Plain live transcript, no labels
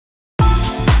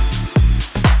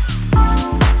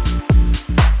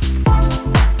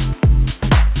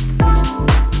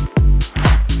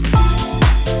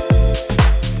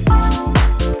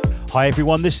Hi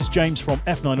everyone, this is James from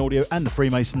F9 Audio and the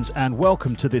Freemasons, and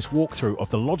welcome to this walkthrough of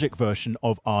the Logic version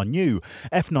of our new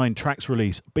F9 TRAX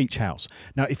release, Beach House.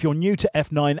 Now, if you're new to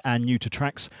F9 and new to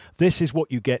TRAX, this is what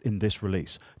you get in this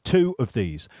release. Two of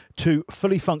these, two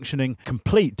fully functioning,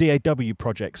 complete DAW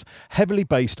projects, heavily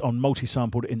based on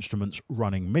multi-sampled instruments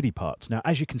running MIDI parts. Now,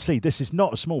 as you can see, this is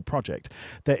not a small project.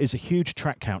 There is a huge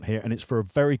track count here, and it's for a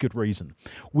very good reason.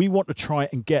 We want to try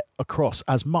and get across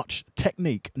as much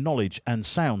technique, knowledge, and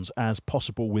sounds as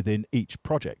possible within each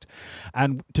project.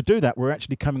 And to do that, we're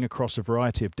actually coming across a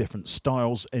variety of different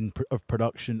styles of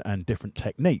production and different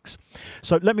techniques.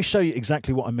 So let me show you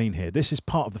exactly what I mean here. This is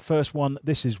part of the first one.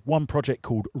 This is one project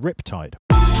called Riptide.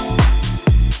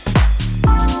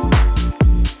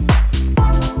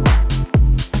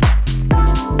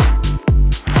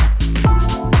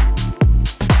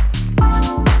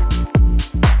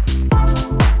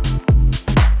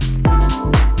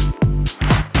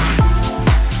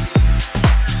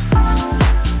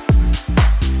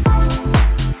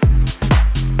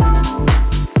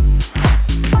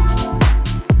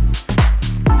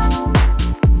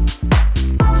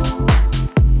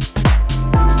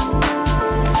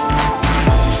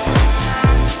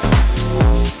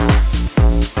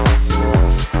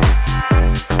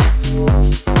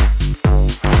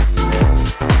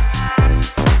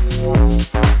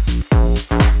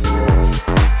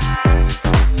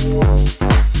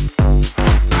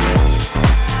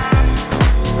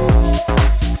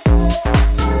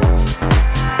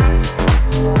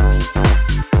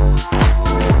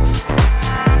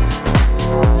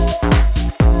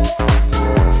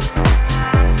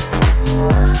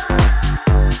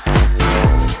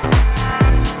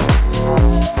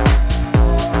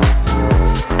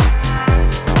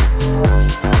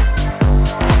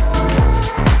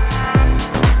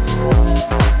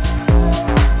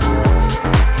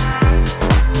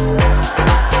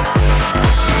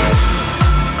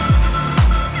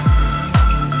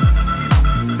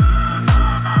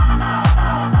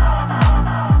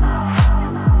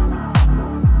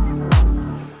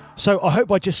 So I hope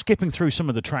by just skipping through some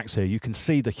of the tracks here, you can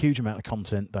see the huge amount of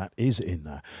content that is in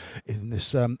there, in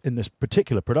this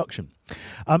particular production.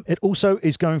 It also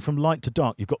is going from light to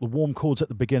dark. You've got the warm chords at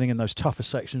the beginning and those tougher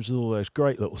sections with all those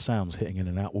great little sounds hitting in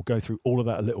and out. We'll go through all of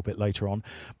that a little bit later on.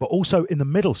 But also in the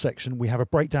middle section, we have a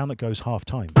breakdown that goes half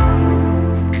time.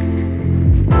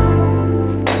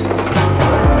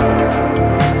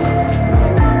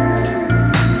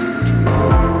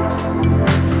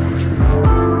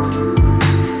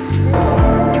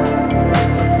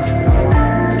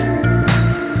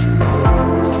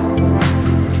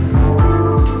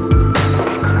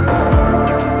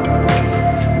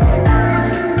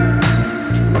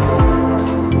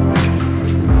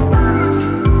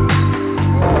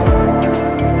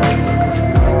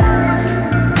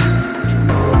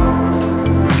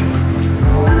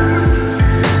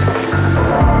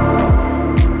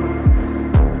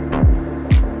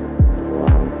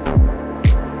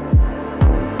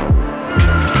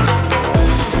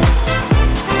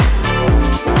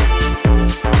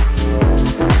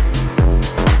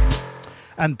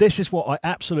 And this is what I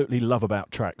absolutely love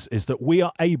about TRAX, is that we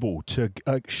are able to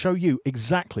show you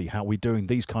exactly how we're doing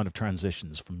these kind of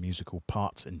transitions from musical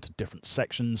parts into different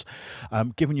sections,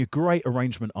 giving you great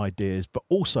arrangement ideas, but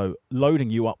also loading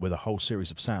you up with a whole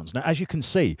series of sounds. Now, as you can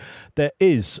see, there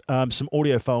is some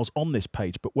audio files on this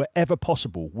page, but wherever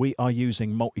possible, we are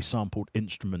using multi-sampled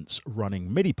instruments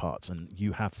running MIDI parts, and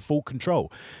you have full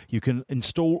control. You can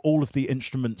install all of the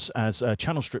instruments as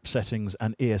channel strip settings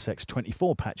and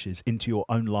ESX24 patches into your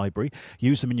own library,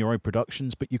 use them in your own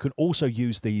productions, but you can also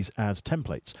use these as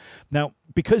templates. Now,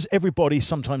 because everybody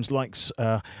sometimes likes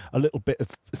a little bit of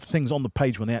things on the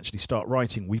page when they actually start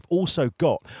writing, we've also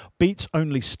got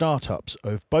beats-only startups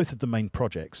of both of the main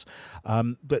projects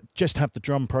that just have the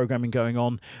drum programming going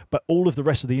on, but all of the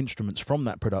rest of the instruments from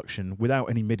that production without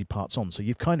any MIDI parts on. So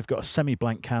you've kind of got a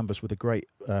semi-blank canvas with a great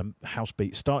house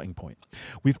beat starting point.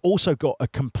 We've also got a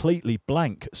completely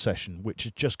blank session, which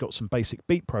has just got some basic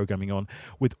beat programming on,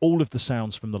 with all of the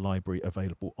sounds from the library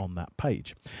available on that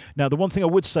page. Now, the one thing I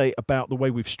would say about the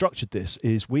way we've structured this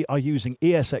is we are using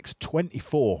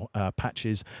ESX24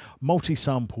 patches,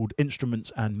 multi-sampled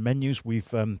instruments and menus. We've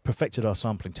perfected our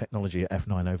sampling technology at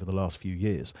F9 over the last few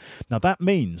years. Now, that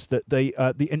means that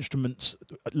the instruments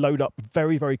load up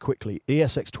very, very quickly.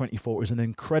 ESX24 is an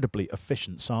incredibly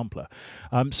efficient sampler.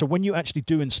 So when you actually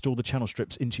do install the channel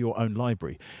strips into your own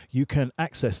library, you can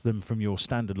access them from your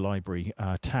standard library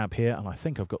tab here, and I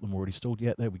think I've got them already installed.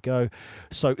 Yeah, there we go.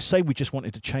 So say we just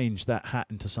wanted to change that hat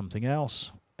into something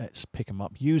else. Let's pick them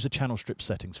up. User channel strip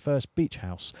settings first, Beach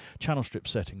House, channel strip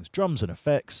settings, drums and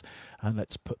effects, and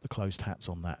let's put the closed hats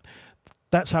on that.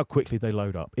 That's how quickly they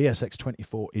load up.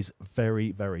 ESX24 is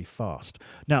very, very fast.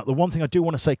 Now, the one thing I do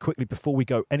want to say quickly before we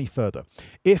go any further,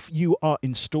 if you are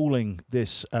installing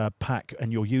this pack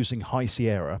and you're using High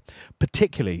Sierra,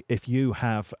 particularly if you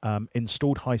have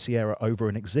installed High Sierra over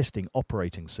an existing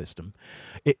operating system,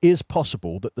 it is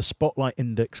possible that the Spotlight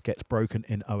index gets broken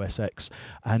in OS X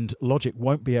and Logic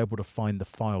won't be able to find the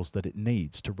files that it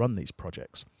needs to run these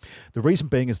projects. The reason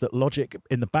being is that Logic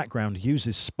in the background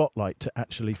uses Spotlight to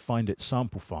actually find its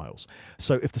sample files.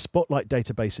 So if the Spotlight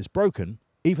database is broken,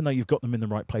 even though you've got them in the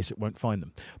right place, it won't find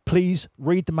them. Please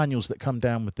read the manuals that come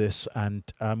down with this, and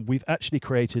we've actually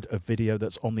created a video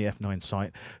that's on the F9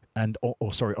 site and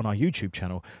sorry, on our YouTube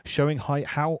channel, showing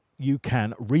how you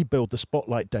can rebuild the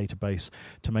Spotlight database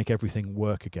to make everything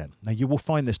work again. Now, you will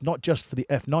find this not just for the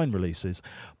F9 releases,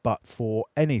 but for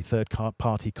any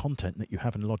third-party content that you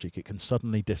have in Logic. It can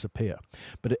suddenly disappear,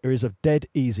 but it is a dead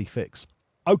easy fix.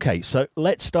 Okay, so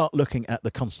let's start looking at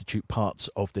the constituent parts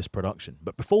of this production.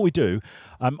 But before we do,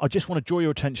 I just want to draw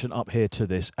your attention up here to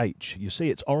this H. You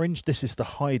see it's orange. This is the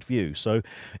hide view. So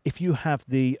if you have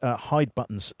the hide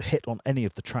buttons hit on any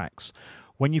of the tracks,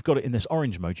 when you've got it in this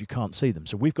orange mode, you can't see them.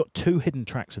 So we've got 2 hidden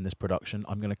tracks in this production.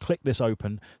 I'm going to click this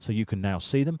open so you can now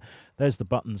see them. There's the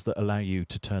buttons that allow you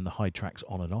to turn the hide tracks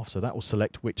on and off. So that will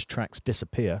select which tracks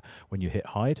disappear when you hit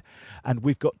hide. And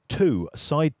we've got 2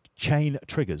 side chain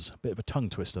triggers. A bit of a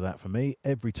tongue twister that for me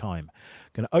every time.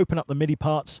 Going to open up the MIDI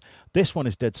parts. This one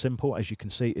is dead simple. As you can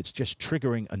see, it's just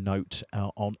triggering a note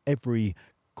on every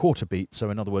quarter beat, so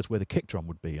in other words where the kick drum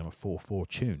would be on a 4/4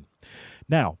 tune.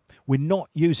 Now, we're not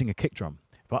using a kick drum.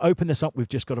 If I open this up, we've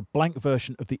just got a blank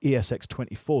version of the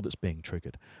ESX24 that's being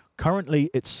triggered. Currently,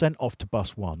 it's sent off to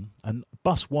bus 1, and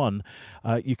bus 1,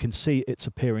 you can see it's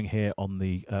appearing here on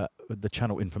the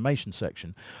channel information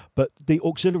section, but the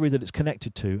auxiliary that it's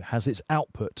connected to has its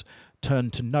output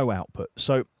turned to no output.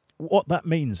 So what that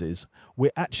means is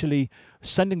we're actually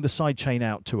sending the sidechain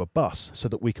out to a bus so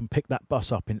that we can pick that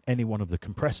bus up in any one of the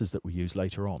compressors that we use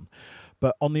later on.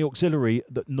 But on the auxiliary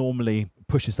that normally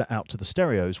pushes that out to the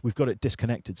stereos, we've got it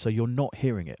disconnected, so you're not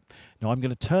hearing it. Now I'm going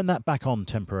to turn that back on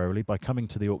temporarily by coming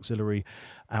to the auxiliary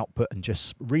output and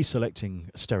just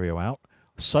reselecting stereo out,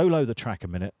 solo the track a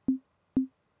minute,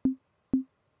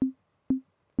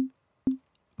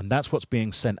 and that's what's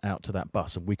being sent out to that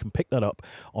bus, and we can pick that up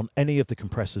on any of the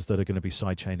compressors that are going to be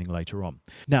sidechaining later on.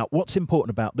 Now, what's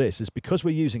important about this is because we're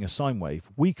using a sine wave,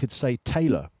 we could say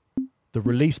tailor the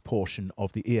release portion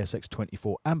of the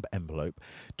ESX24 amp envelope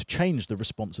to change the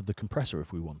response of the compressor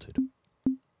if we wanted.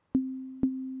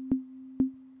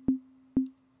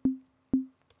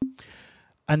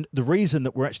 And the reason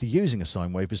that we're actually using a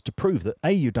sine wave is to prove that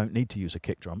A, you don't need to use a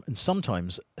kick drum, and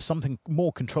sometimes something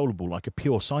more controllable like a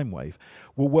pure sine wave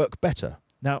will work better.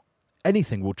 Now,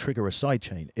 anything will trigger a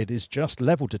sidechain. It is just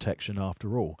level detection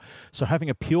after all. So having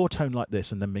a pure tone like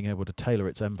this and then being able to tailor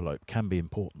its envelope can be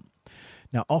important.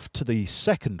 Now off to the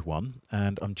second one,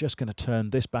 and I'm just going to turn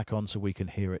this back on so we can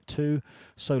hear it too.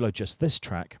 Solo just this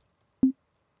track.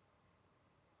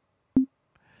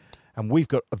 And we've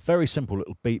got a very simple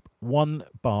little beep, 1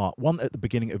 bar, 1 at the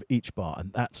beginning of each bar,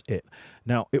 and that's it.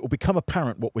 Now, it will become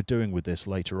apparent what we're doing with this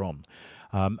later on.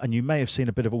 And you may have seen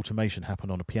a bit of automation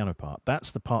happen on a piano part.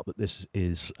 That's the part that this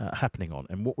is happening on.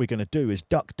 And what we're going to do is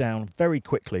duck down very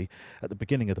quickly at the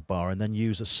beginning of the bar and then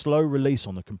use a slow release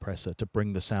on the compressor to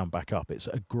bring the sound back up. It's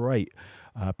a great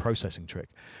processing trick.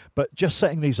 But just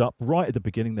setting these up right at the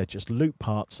beginning, they're just loop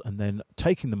parts, and then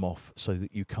taking them off so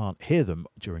that you can't hear them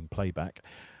during playback.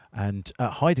 And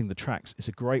hiding the tracks is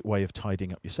a great way of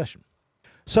tidying up your session.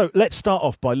 So let's start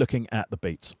off by looking at the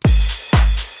beats.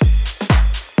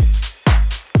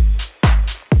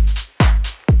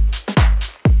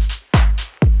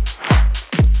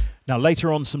 Now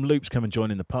later on, some loops come and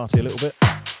join in the party a little bit.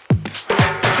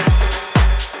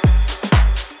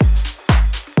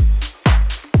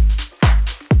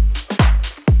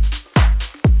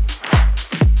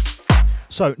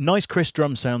 So, nice crisp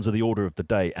drum sounds are the order of the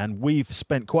day, and we've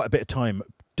spent quite a bit of time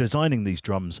designing these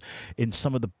drums in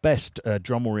some of the best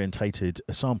drum-orientated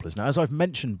samplers. Now, as I've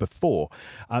mentioned before,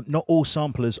 not all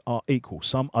samplers are equal.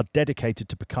 Some are dedicated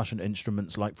to percussion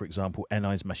instruments, like, for example,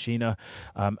 NI's Machina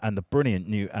and the brilliant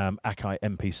new Akai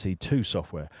MPC2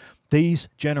 software. These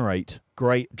generate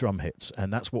great drum hits,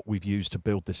 and that's what we've used to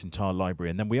build this entire library.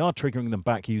 And then we are triggering them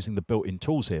back using the built-in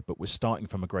tools here, but we're starting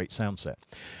from a great sound set.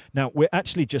 Now, we're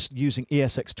actually just using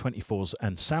ESX24s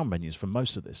and sound menus for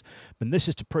most of this, and this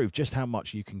is to prove just how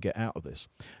much you can get out of this.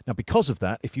 Now, because of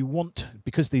that, if you want,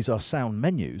 because these are sound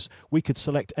menus, we could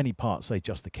select any part, say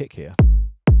just the kick here.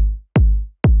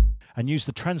 and use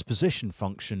the transposition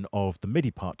function of the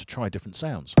MIDI part to try different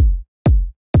sounds.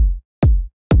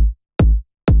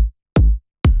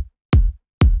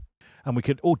 And we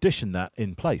could audition that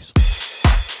in place.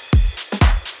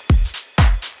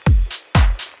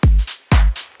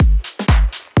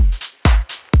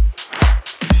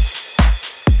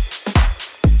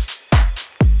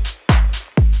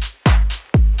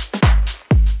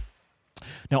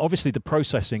 Now, obviously, the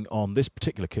processing on this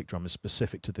particular kick drum is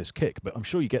specific to this kick, but I'm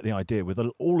sure you get the idea. With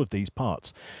all of these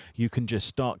parts, you can just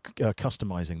start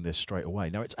customizing this straight away.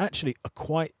 Now, it's actually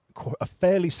a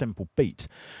fairly simple beat.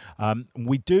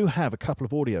 We do have a couple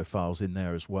of audio files in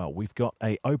there as well. We've got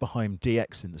a Oberheim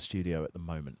DX in the studio at the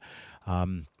moment,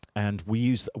 and we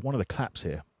use one of the claps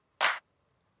here.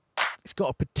 It's got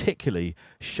a particularly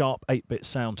sharp 8-bit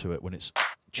sound to it when it's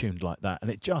tuned like that,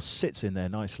 and it just sits in there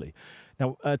nicely.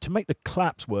 Now, to make the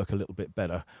claps work a little bit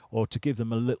better, or to give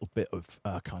them a little bit of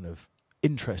kind of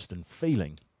interest and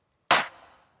feeling,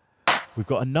 we've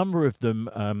got a number of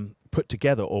them put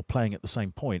together or playing at the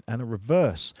same point, and a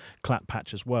reverse clap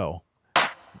patch as well,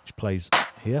 which plays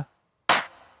here,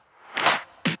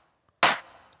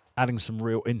 adding some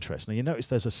real interest. Now, you notice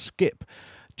there's a skip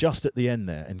just at the end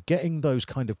there, and getting those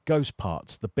kind of ghost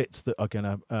parts, the bits that are going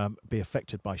to be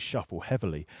affected by shuffle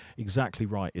heavily, exactly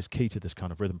right, is key to this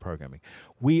kind of rhythm programming.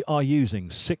 We are using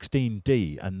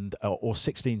 16D and or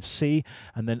 16C,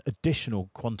 and then additional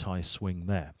quantized swing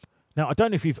there. Now, I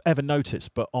don't know if you've ever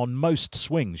noticed, but on most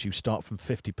swings, you start from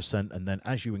 50%, and then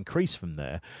as you increase from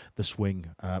there, the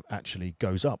swing actually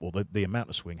goes up, or the amount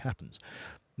of swing happens.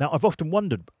 Now, I've often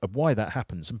wondered why that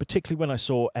happens, and particularly when I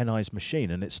saw NI's machine,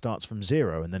 and it starts from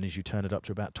 0, and then as you turn it up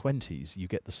to about 20s, you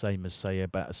get the same as, say,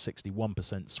 about a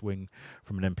 61% swing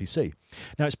from an MPC.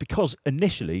 Now, it's because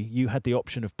initially you had the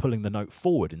option of pulling the note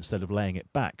forward instead of laying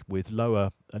it back with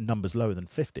numbers lower than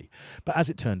 50. But as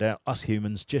it turned out, us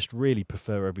humans just really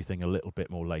prefer everything a little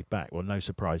bit more laid back. Well, no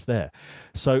surprise there.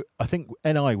 So I think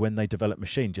NI, when they developed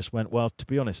machine, just went, well, to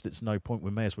be honest, it's no point.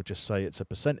 We may as well just say it's a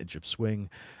percentage of swing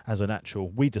as an actual.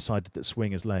 We decided that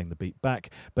swing is laying the beat back,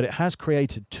 but it has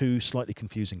created two slightly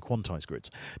confusing quantized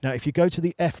grids. Now, if you go to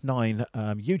the F9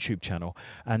 YouTube channel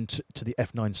and to the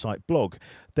F9 site blog,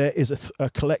 there is a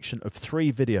collection of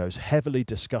 3 videos heavily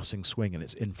discussing swing and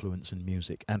its influence in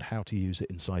music and how to use it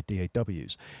inside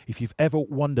DAWs. If you've ever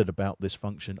wondered about this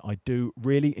function, I do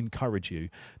really encourage you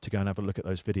to go and have a look at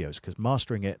those videos, because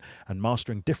mastering it and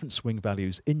mastering different swing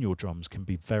values in your drums can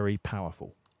be very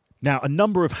powerful. Now, a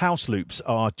number of house loops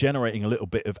are generating a little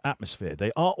bit of atmosphere.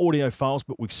 They are audio files,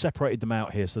 but we've separated them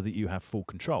out here so that you have full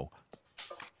control.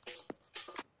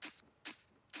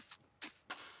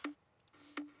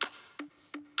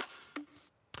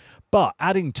 But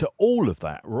adding to all of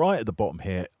that, right at the bottom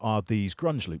here, are these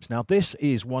grunge loops. Now, this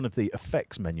is one of the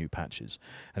effects menu patches,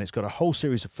 and it's got a whole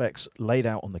series of effects laid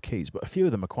out on the keys, but a few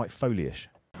of them are quite Foley-ish.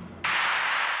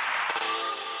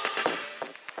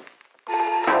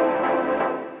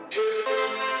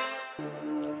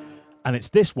 And it's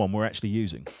this one we're actually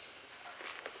using.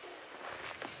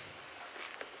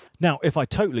 Now, if I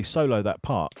totally solo that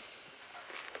part,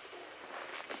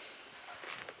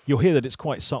 you'll hear that it's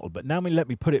quite subtle, but now let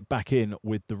me put it back in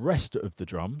with the rest of the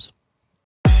drums.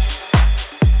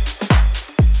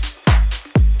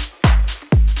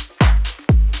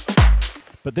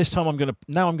 But this time I'm going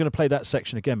to play that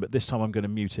section again, but this time I'm going to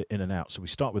mute it in and out. So we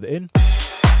start with it in.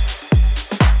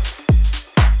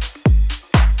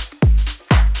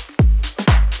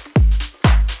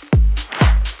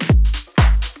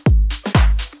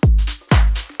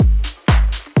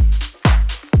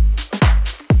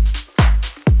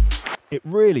 It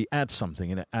really adds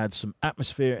something, and it adds some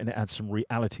atmosphere, and it adds some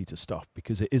reality to stuff,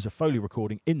 because it is a Foley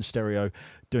recording in stereo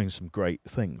doing some great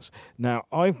things. Now,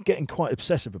 I'm getting quite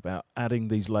obsessive about adding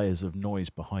these layers of noise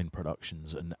behind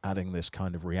productions and adding this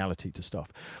kind of reality to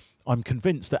stuff. I'm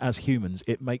convinced that as humans,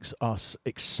 it makes us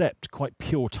accept quite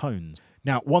pure tones.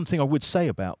 Now, one thing I would say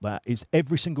about that is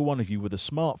every single one of you with a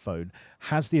smartphone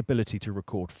has the ability to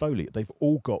record Foley. They've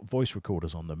all got voice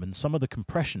recorders on them, and some of the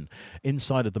compression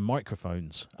inside of the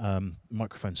microphones,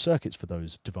 microphone circuits for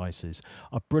those devices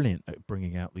are brilliant at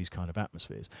bringing out these kind of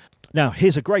atmospheres. Now,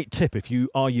 here's a great tip if you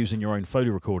are using your own Foley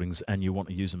recordings and you want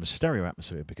to use them as stereo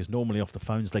atmosphere, because normally off the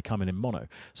phones they come in mono.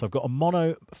 So I've got a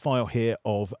mono file here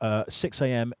of 6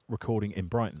 AM recording in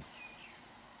Brighton.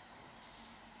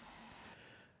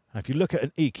 Now, if you look at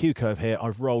an EQ curve here,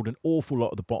 I've rolled an awful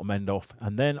lot of the bottom end off,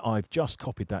 and then I've just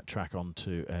copied that track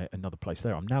onto another place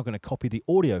there. I'm now going to copy the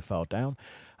audio file down,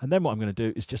 and then what I'm going to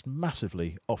do is just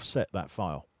massively offset that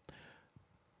file.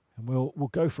 And we'll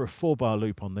go for a 4-bar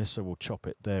loop on this, so we'll chop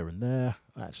it there and there.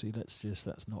 Actually,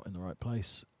 that's not in the right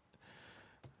place.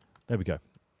 There we go.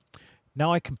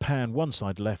 Now I can pan one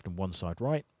side left and one side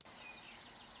right.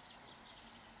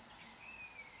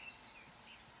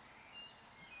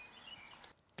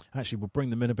 Actually, we'll bring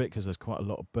them in a bit because there's quite a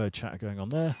lot of bird chatter going on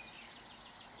there.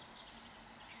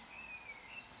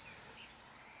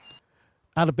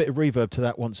 Add a bit of reverb to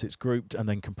that once it's grouped and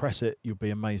then compress it. You'll be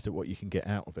amazed at what you can get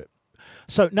out of it.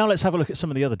 So now let's have a look at some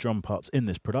of the other drum parts in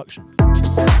this production.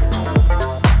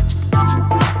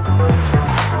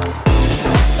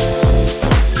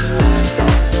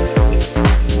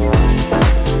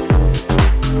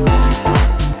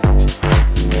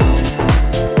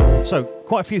 So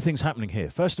quite a few things happening here.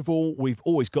 First of all, we've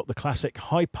always got the classic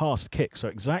high-pass kick,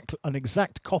 so an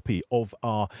exact copy of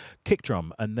our kick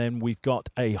drum, and then we've got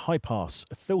a high-pass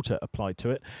filter applied to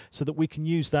it so that we can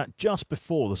use that just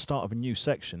before the start of a new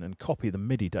section and copy the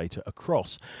MIDI data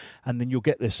across, and then you'll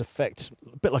get this effect,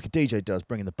 a bit like a DJ does,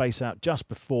 bringing the bass out just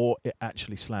before it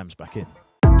actually slams back in.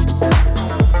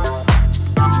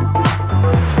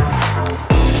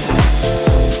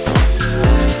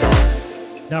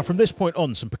 Now from this point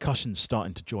on, some percussion's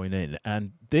starting to join in,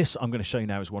 and this I'm going to show you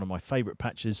now is one of my favourite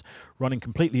patches, running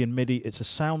completely in MIDI. It's a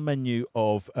sound menu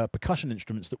of percussion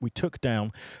instruments that we took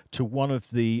down to one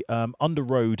of the under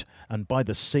road and by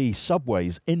the sea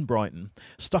subways in Brighton,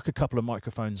 stuck a couple of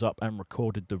microphones up and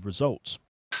recorded the results.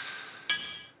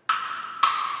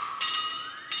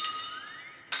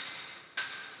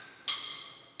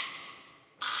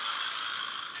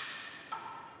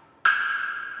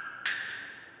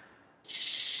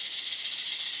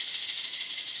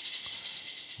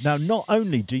 Now, not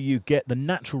only do you get the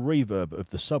natural reverb of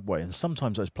the subway, and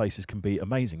sometimes those places can be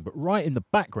amazing, but right in the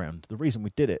background, the reason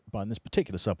we did it in this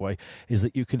particular subway is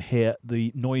that you can hear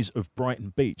the noise of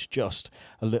Brighton Beach just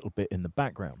a little bit in the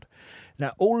background.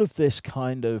 Now, all of this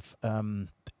kind of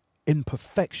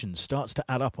imperfection starts to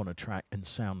add up on a track and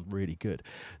sound really good.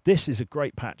 This is a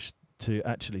great patch to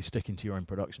actually stick into your own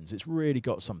productions. It's really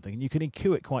got something, and you can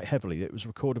EQ it quite heavily. It was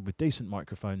recorded with decent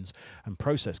microphones and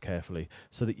processed carefully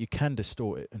so that you can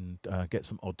distort it and get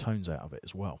some odd tones out of it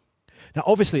as well. Now,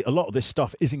 obviously, a lot of this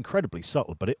stuff is incredibly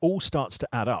subtle, but it all starts to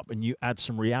add up, and you add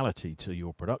some reality to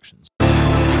your productions.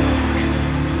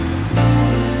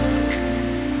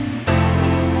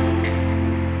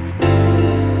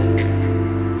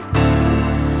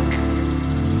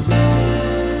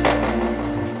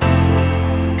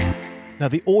 Now,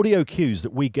 the audio cues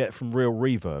that we get from Real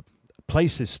Reverb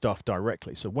places stuff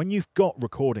directly. So when you've got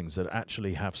recordings that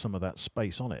actually have some of that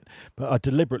space on it, but are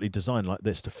deliberately designed like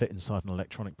this to fit inside an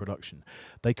electronic production,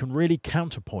 they can really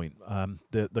counterpoint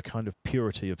the kind of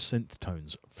purity of synth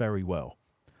tones very well.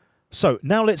 So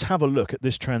now let's have a look at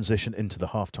this transition into the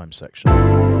halftime section.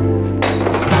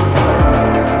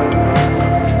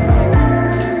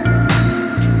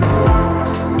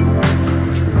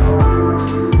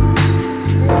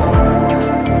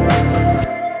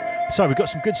 So we've got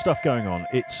some good stuff going on.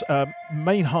 Its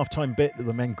main halftime bit,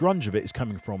 the main grunge of it, is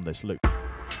coming from this loop.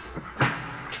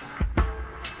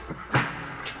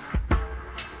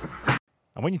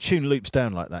 And when you tune loops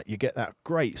down like that, you get that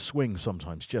great swing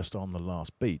sometimes just on the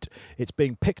last beat. It's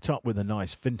being picked up with a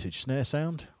nice vintage snare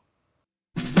sound.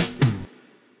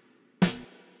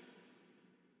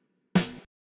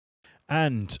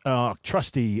 And our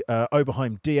trusty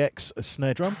Oberheim DX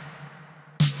snare drum.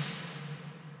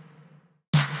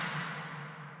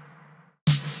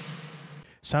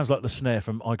 Sounds like the snare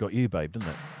from I Got You, Babe, doesn't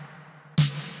it?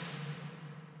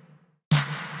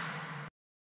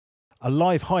 A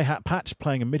live hi-hat patch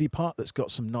playing a MIDI part that's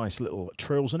got some nice little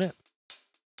trills in it.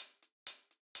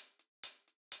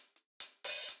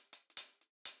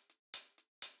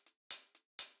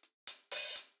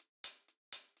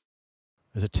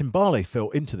 There's a timbale fill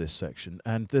into this section,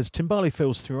 and there's timbale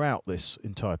fills throughout this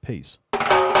entire piece.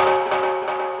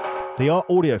 They are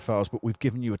audio files, but we've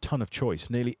given you a ton of choice.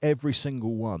 Nearly every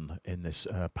single one in this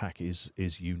pack is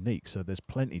unique, so there's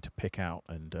plenty to pick out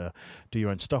and do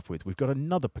your own stuff with. We've got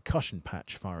another percussion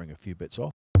patch firing a few bits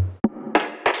off.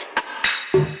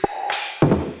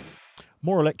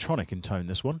 More electronic in tone,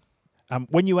 this one.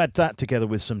 When you add that together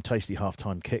with some tasty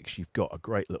halftime kicks, you've got a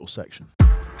great little section.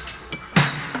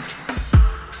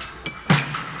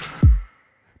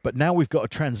 But now we've got a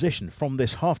transition from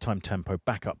this halftime tempo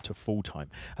back up to full time.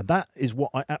 And that is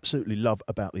what I absolutely love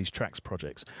about these TRAX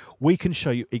projects. We can show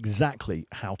you exactly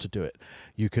how to do it.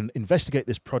 You can investigate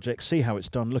this project, see how it's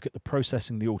done, look at the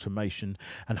processing, the automation,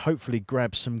 and hopefully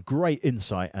grab some great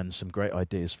insight and some great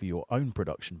ideas for your own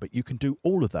production. But you can do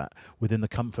all of that within the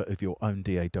comfort of your own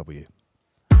DAW.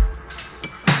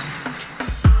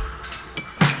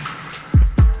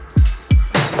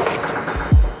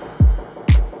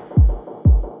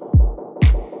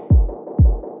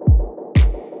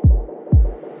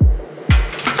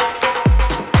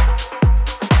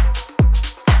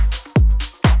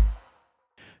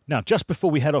 Now, just before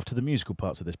we head off to the musical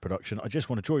parts of this production, I just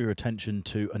want to draw your attention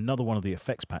to another one of the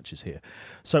effects patches here.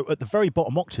 So at the very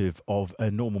bottom octave of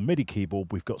a normal MIDI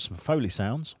keyboard, we've got some Foley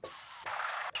sounds.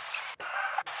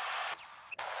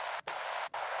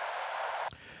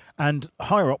 And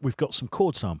higher up, we've got some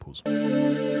chord samples.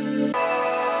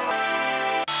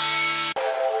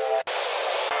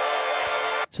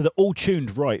 So they're all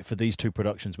tuned right for these two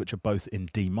productions, which are both in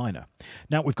D minor.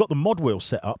 Now, we've got the mod wheel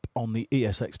set up on the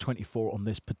ESX24 on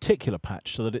this particular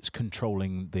patch so that it's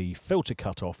controlling the filter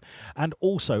cutoff and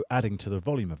also adding to the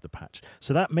volume of the patch.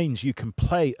 So that means you can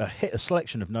hit a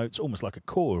selection of notes, almost like a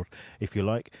chord, if you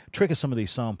like, trigger some of these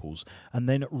samples, and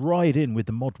then ride in with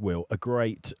the mod wheel a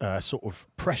great sort of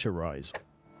pressure rise.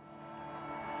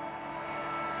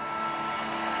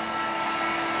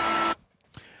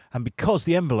 And because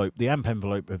the amp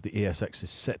envelope of the ESX is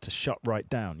set to shut right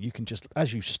down, you can just,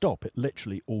 as you stop, it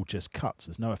literally all just cuts.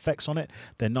 There's no effects on it.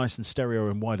 They're nice and stereo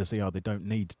and wide as they are. They don't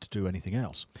need to do anything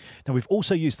else. Now, we've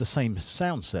also used the same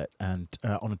sound set and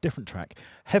on a different track,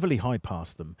 heavily high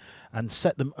pass them and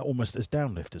set them almost as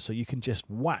downlifters. So you can just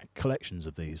whack collections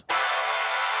of these.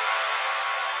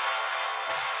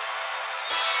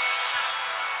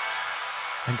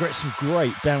 And get some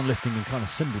great downlifting and kind of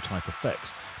cymbal type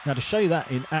effects. Now, to show you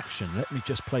that in action, let me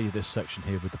just play you this section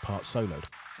here with the part soloed.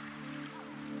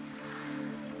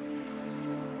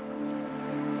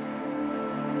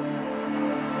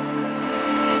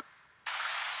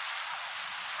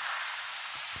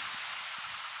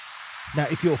 Now,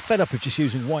 if you're fed up of just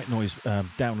using white noise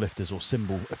downlifters or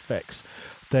cymbal effects,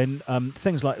 then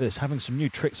things like this, having some new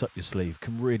tricks up your sleeve,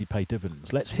 can really pay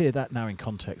dividends. Let's hear that now in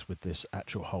context with this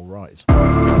actual whole rise.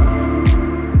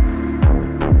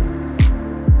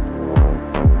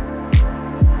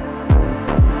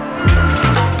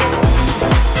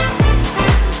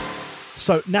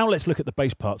 So now let's look at the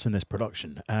bass parts in this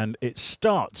production, and it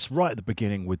starts right at the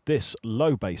beginning with this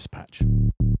low bass patch.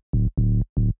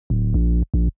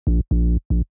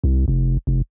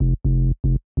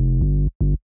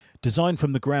 Designed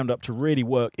from the ground up to really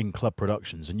work in club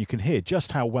productions, and you can hear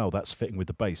just how well that's fitting with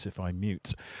the bass if I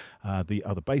mute the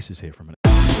other basses here for a minute.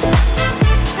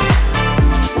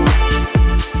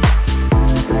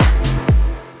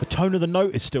 The tone of the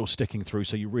note is still sticking through,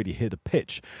 so you really hear the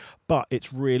pitch, but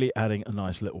it's really adding a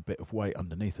nice little bit of weight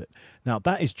underneath it. Now,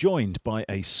 that is joined by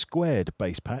a squared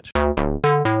bass patch.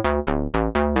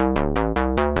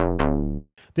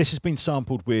 This has been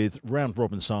sampled with round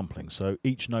robin sampling, so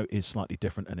each note is slightly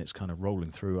different and it's kind of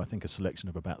rolling through, I think, a selection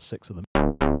of about 6 of them.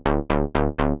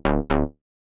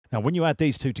 Now, when you add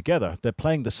these two together, they're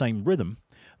playing the same rhythm.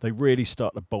 They really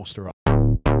start to bolster up.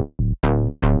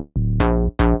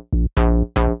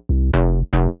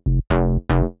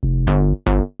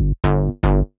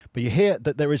 But you hear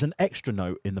that there is an extra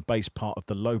note in the bass part of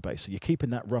the low bass, so you're keeping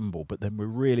that rumble, but then we're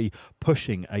really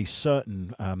pushing a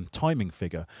certain timing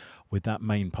figure with that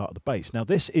main part of the bass. Now,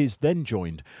 this is then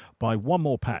joined by one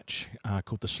more patch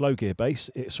called the slow gear bass.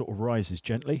 It sort of rises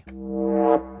gently.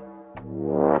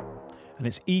 And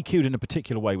it's EQ'd in a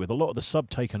particular way with a lot of the sub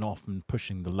taken off and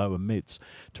pushing the lower mids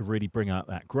to really bring out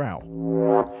that growl.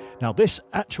 Now, this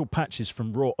actual patch is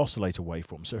from raw oscillator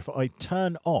waveform. So if I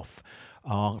turn off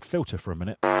our filter for a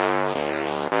minute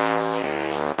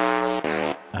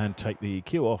and take the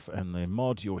EQ off and the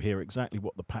mod, you'll hear exactly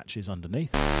what the patch is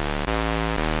underneath.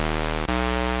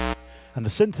 And the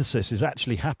synthesis is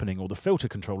actually happening, or the filter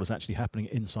control is actually happening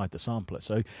inside the sampler.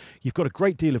 So you've got a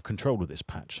great deal of control with this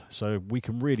patch. So we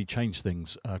can really change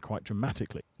things quite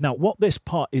dramatically. Now, what this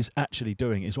part is actually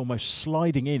doing is almost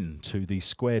sliding into the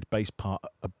squared bass part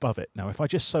above it. Now, if I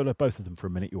just solo both of them for a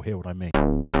minute, you'll hear what I mean.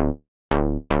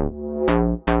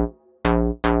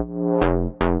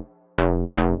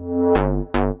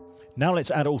 Now let's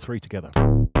add all three together.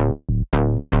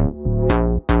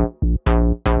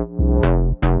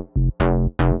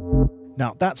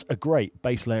 Now, that's a great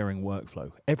bass layering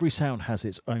workflow. Every sound has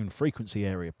its own frequency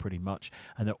area pretty much,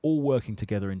 and they're all working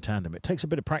together in tandem. It takes a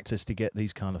bit of practice to get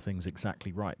these kind of things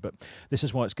exactly right, but this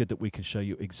is why it's good that we can show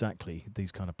you exactly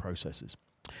these kind of processes.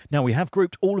 Now, we have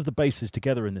grouped all of the basses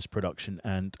together in this production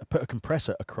and put a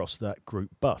compressor across that group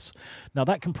bus. Now,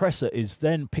 that compressor is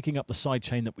then picking up the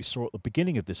sidechain that we saw at the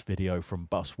beginning of this video from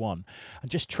bus 1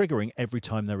 and just triggering every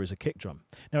time there is a kick drum.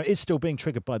 Now, it is still being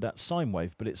triggered by that sine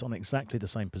wave, but it's on exactly the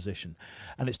same position.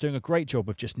 And it's doing a great job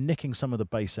of just nicking some of the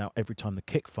bass out every time the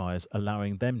kick fires,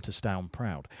 allowing them to sound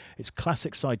proud. It's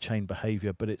classic sidechain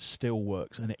behavior, but it still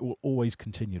works, and it will always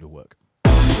continue to work.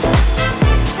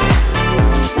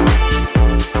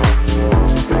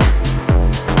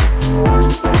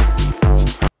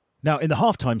 Now, in the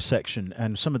halftime section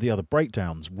and some of the other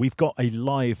breakdowns, we've got a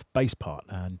live bass part,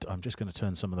 and I'm just going to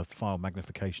turn some of the file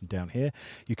magnification down here.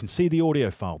 You can see the audio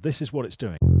file. This is what it's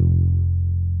doing.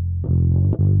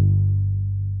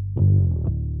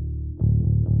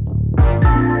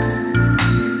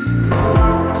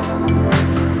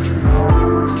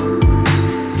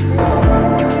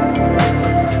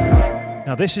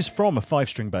 Now this is from a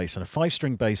 5-string bass, and a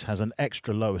 5-string bass has an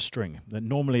extra lower string.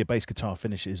 Normally a bass guitar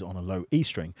finishes on a low E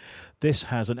string. This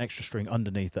has an extra string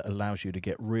underneath that allows you to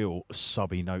get real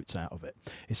subby notes out of it.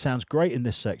 It sounds great in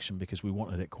this section because we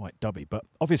wanted it quite dubby, but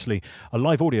obviously a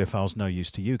live audio file is no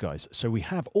use to you guys. So we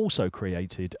have also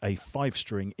created a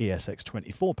 5-string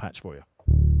ESX24 patch for you.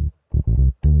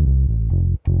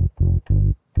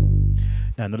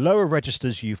 Now in the lower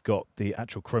registers you've got the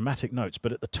actual chromatic notes,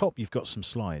 but at the top you've got some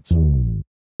slides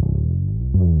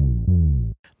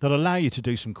that allow you to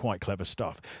do some quite clever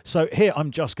stuff. So here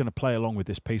I'm just going to play along with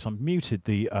this piece. I've muted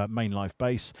the main live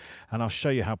bass, and I'll show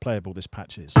you how playable this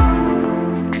patch is.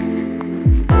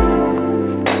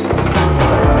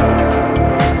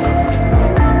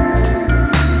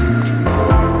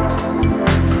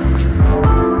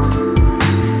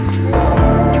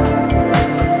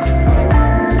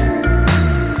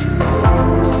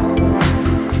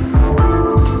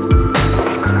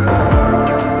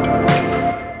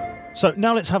 So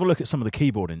now let's have a look at some of the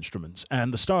keyboard instruments,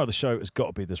 and the star of the show has got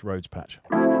to be this Rhodes patch.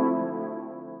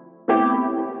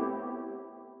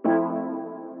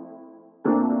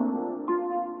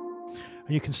 And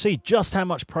you can see just how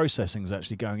much processing is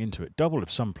actually going into it, double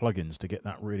of some plugins to get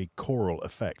that really choral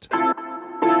effect. And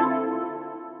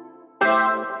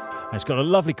it's got a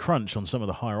lovely crunch on some of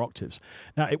the higher octaves.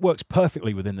 Now it works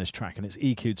perfectly within this track, and it's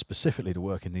EQ'd specifically to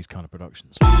work in these kind of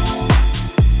productions.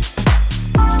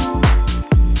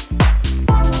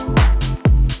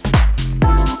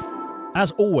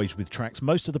 As always with tracks,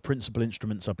 most of the principal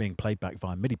instruments are being played back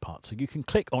via MIDI parts, so you can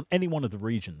click on any one of the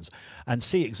regions and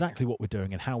see exactly what we're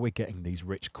doing and how we're getting these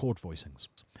rich chord voicings.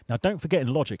 Now don't forget, in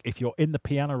Logic, if you're in the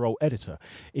piano roll editor,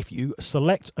 if you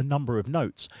select a number of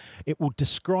notes, it will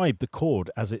describe the chord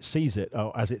as it sees it,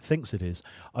 or as it thinks it is,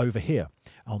 over here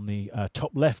on the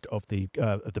top left of the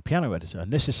piano editor.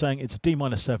 And this is saying it's a D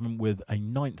minor 7 with a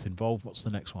 9th involved. What's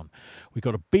the next one? We've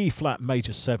got a B flat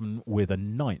major 7 with a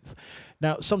 9th.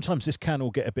 Now sometimes this can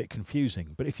all get a bit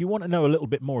confusing, but if you want to know a little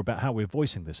bit more about how we're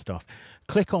voicing this stuff,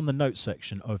 click on the notes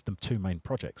section of the two main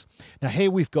projects. Now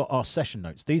here we've got our session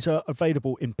notes. These are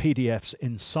available in PDFs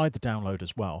inside the download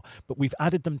as well, but we've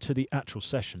added them to the actual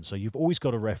session, so you've always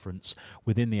got a reference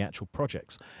within the actual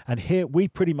projects. And here we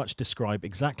pretty much describe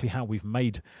exactly how we've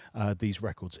made these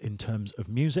records in terms of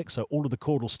music. So all of the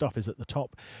chordal stuff is at the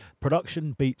top,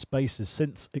 production, beats, basses,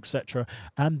 synths, etc.,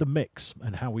 and the mix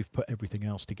and how we've put everything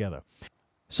else together.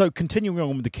 So continuing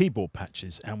on with the keyboard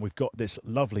patches, and we've got this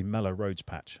lovely mellow Rhodes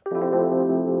patch.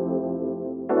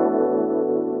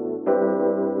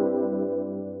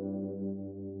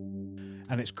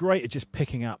 And it's great at just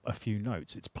picking up a few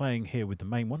notes. It's playing here with the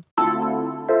main one.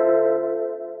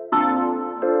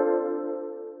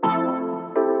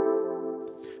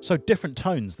 So different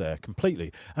tones there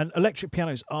completely. And electric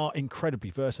pianos are incredibly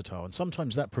versatile, and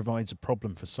sometimes that provides a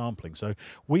problem for sampling. So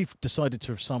we've decided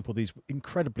to sample these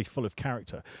incredibly full of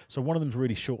character. So one of them's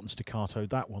really short and staccato,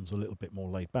 that one's a little bit more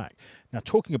laid back. Now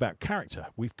talking about character,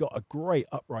 we've got a great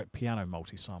upright piano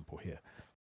multi-sample here.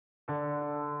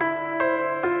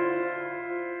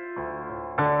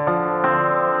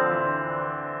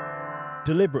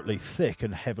 Deliberately thick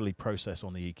and heavily processed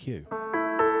on the EQ.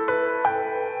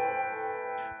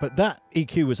 But that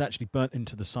EQ was actually burnt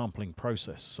into the sampling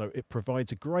process, so it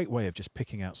provides a great way of just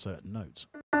picking out certain notes.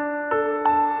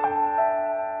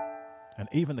 And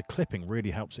even the clipping really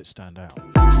helps it stand out.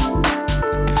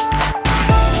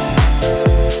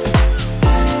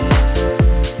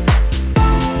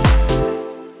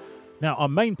 Now, our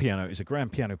main piano is a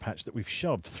grand piano patch that we've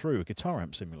shoved through a guitar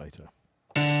amp simulator.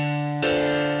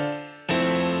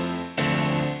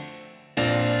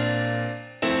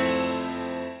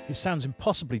 It sounds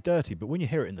impossibly dirty, but when you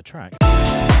hear it in the track,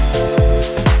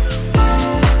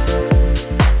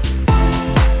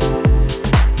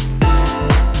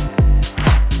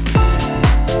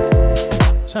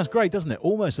 sounds great, doesn't it?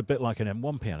 Almost a bit like an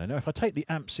M1 piano. Now, if I take the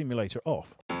amp simulator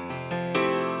off, you'll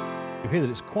hear that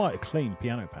it's quite a clean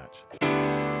piano patch.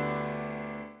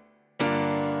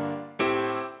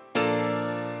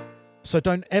 So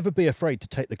don't ever be afraid to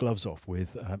take the gloves off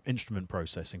with instrument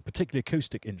processing, particularly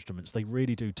acoustic instruments. They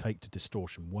really do take to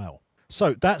distortion well.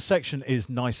 So that section is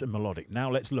nice and melodic.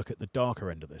 Now let's look at the darker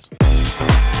end of this.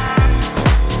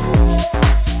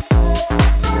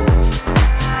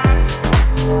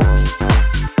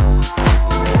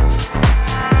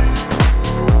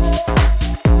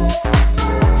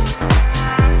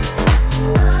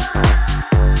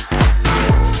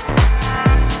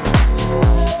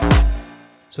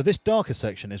 So this darker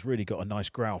section has really got a nice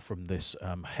growl from this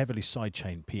heavily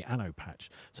sidechained piano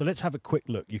patch. So let's have a quick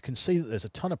look. You can see that there's a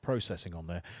ton of processing on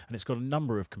there, and it's got a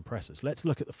number of compressors. Let's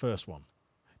look at the first one.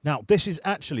 Now, this is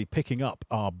actually picking up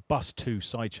our bus 2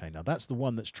 sidechain. Now, that's the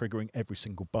one that's triggering every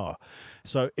single bar.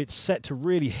 So it's set to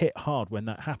really hit hard when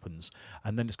that happens,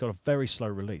 and then it's got a very slow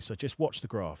release. So just watch the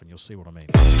graph and you'll see what I mean.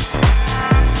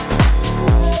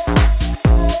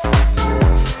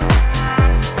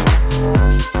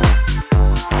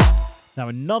 Now,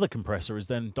 another compressor is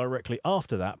then directly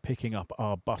after that picking up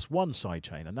our bus 1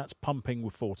 sidechain, and that's pumping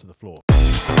with 4 to the floor.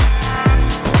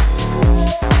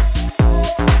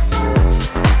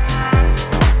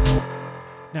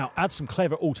 Now, add some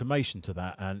clever automation to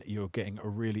that and you're getting a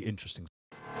really interesting...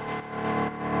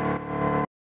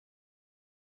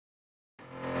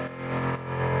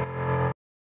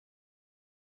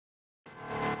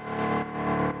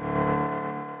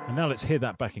 And now let's hear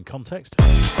that back in context.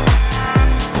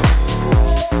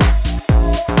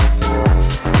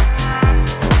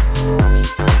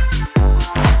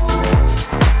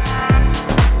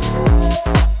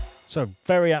 So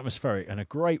very atmospheric and a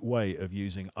great way of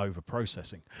using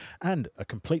over-processing, and a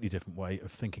completely different way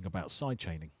of thinking about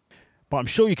sidechaining. But I'm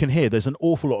sure you can hear there's an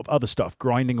awful lot of other stuff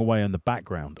grinding away in the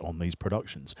background on these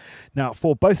productions. Now,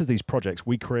 for both of these projects,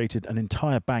 we created an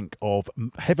entire bank of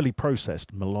heavily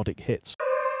processed melodic hits.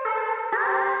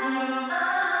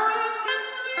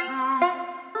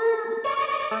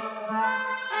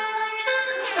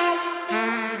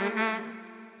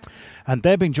 And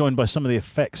they're being joined by some of the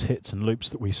effects hits and loops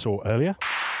that we saw earlier.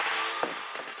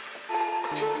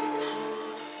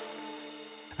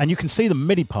 And you can see the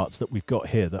MIDI parts that we've got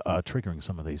here that are triggering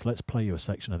some of these. Let's play you a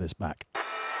section of this back.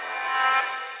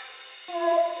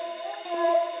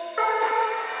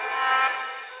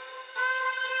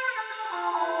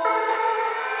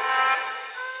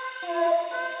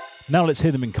 Now let's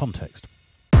hear them in context.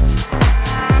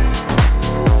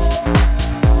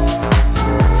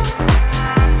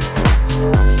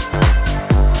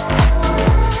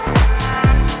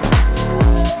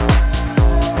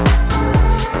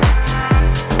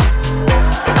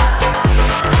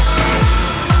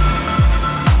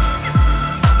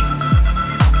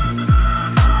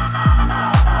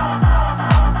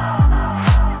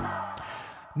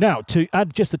 Now, to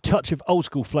add just a touch of old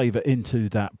school flavour into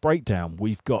that breakdown,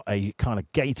 we've got a kind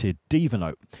of gated diva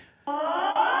note.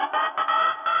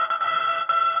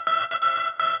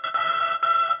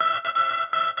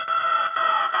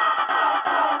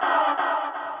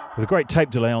 With a great tape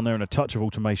delay on there and a touch of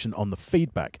automation on the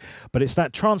feedback. But it's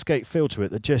that transgate feel to it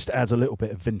that just adds a little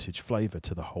bit of vintage flavour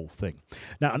to the whole thing.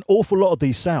 Now, an awful lot of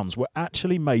these sounds were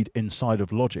actually made inside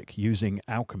of Logic using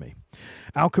Alchemy.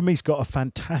 Alchemy's got a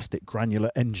fantastic granular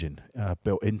engine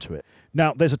built into it.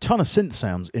 Now, there's a ton of synth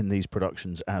sounds in these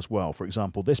productions as well. For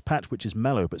example, this patch, which is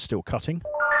mellow but still cutting.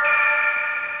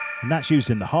 And that's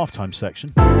used in the halftime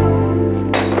section.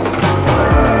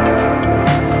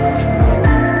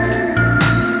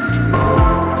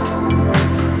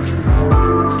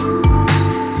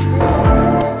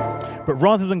 But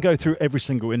rather than go through every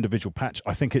single individual patch,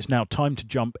 I think it's now time to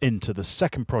jump into the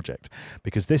second project,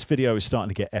 because this video is starting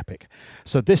to get epic.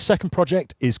 So this second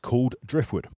project is called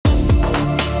Driftwood.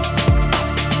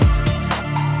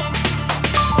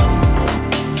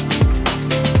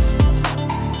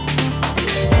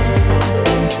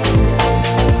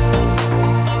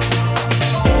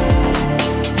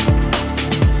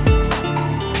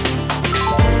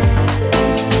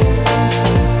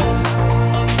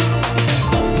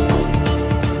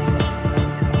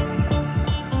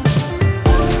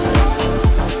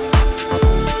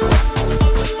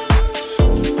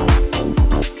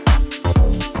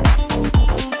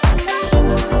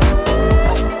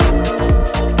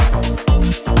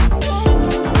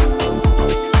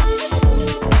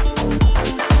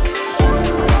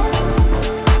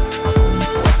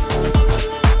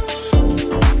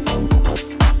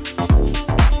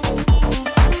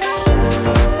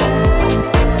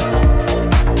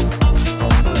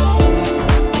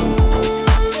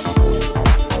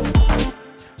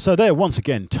 So there, once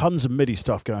again, tons of MIDI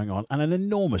stuff going on and an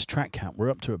enormous track count. We're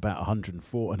up to about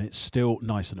 104 and it's still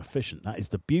nice and efficient. That is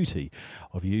the beauty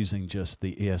of using just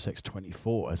the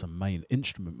ESX24 as a main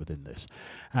instrument within this.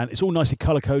 And it's all nicely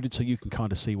color-coded so you can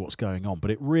kind of see what's going on,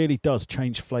 but it really does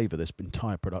change flavour, this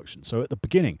entire production. So at the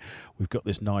beginning, we've got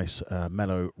this nice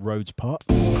mellow Rhodes part.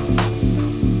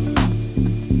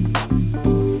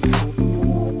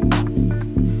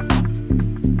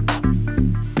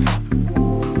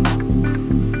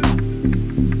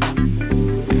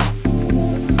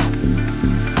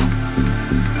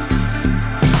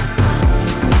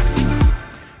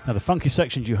 Now Now the funky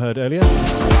sections you heard earlier.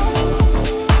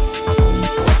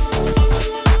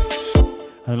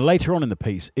 And later on in the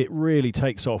piece, it really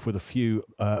takes off with a few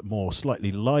more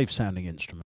slightly live sounding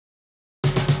instruments.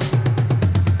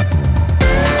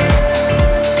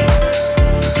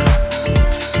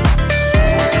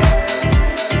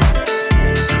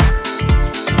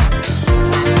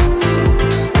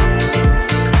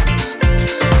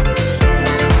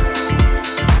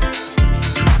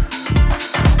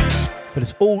 But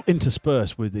it's all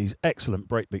interspersed with these excellent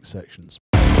breakbeat sections.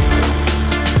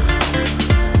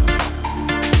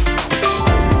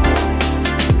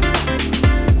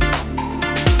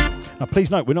 Now,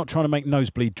 please note, we're not trying to make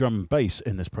nosebleed drum and bass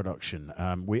in this production.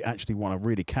 We actually want to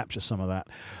really capture some of that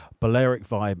Balearic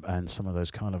vibe and some of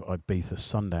those kind of Ibiza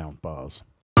sundown bars.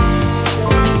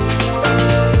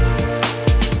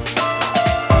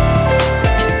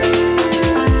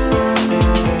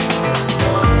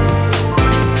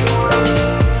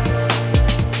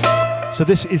 So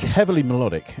this is heavily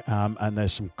melodic, and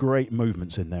there's some great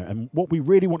movements in there. And what we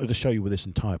really wanted to show you with this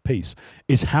entire piece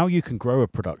is how you can grow a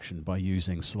production by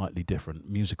using slightly different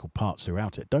musical parts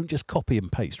throughout it. Don't just copy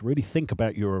and paste. Really think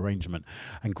about your arrangement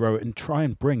and grow it and try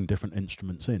and bring different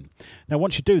instruments in. Now,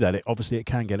 once you do that, obviously it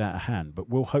can get out of hand, but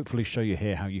we'll hopefully show you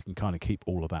here how you can kind of keep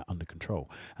all of that under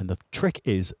control. And the trick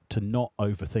is to not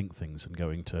overthink things and go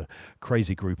into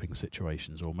crazy grouping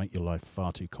situations or make your life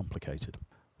far too complicated.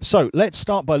 So let's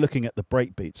start by looking at the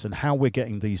breakbeats and how we're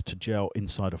getting these to gel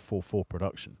inside a 4/4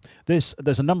 production. There's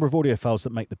a number of audio files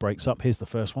that make the breaks up. Here's the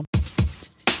first one.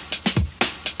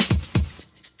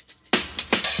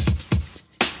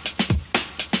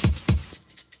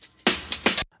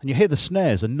 And you hear the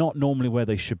snares are not normally where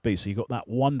they should be, so you've got that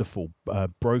wonderful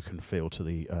broken feel to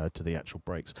the actual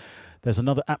breaks. There's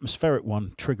another atmospheric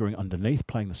one triggering underneath,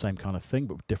 playing the same kind of thing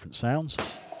but with different sounds.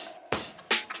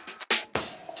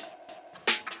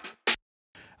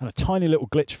 And a tiny little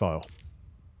glitch file.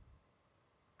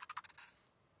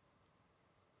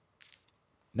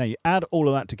 Now you add all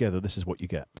of that together, this is what you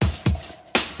get.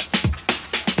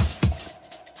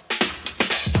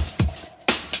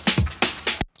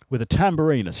 With a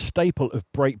tambourine, a staple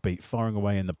of breakbeat firing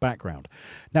away in the background.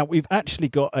 Now we've actually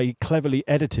got a cleverly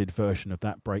edited version of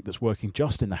that break that's working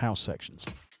just in the house sections.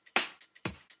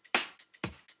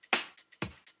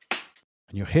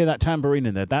 And you'll hear that tambourine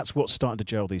in there. That's what's starting to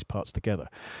gel these parts together.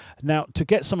 Now, to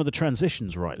get some of the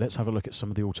transitions right, let's have a look at some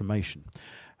of the automation.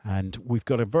 And we've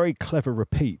got a very clever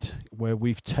repeat where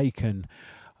we've taken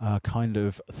kind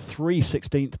of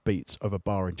 3/16 beats of a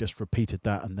bar and just repeated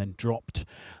that, and then dropped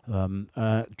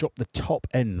the top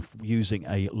end using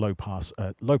a low pass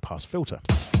filter.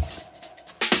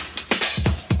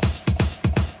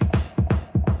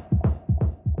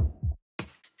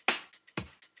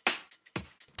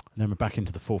 And then we're back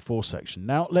into the 4/4 section.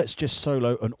 Now let's just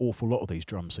solo an awful lot of these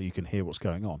drums so you can hear what's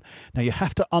going on. Now you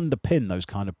have to underpin those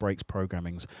kind of breaks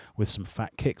programmings with some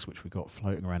fat kicks, which we've got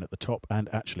floating around at the top, and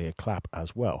actually a clap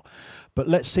as well. But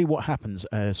let's see what happens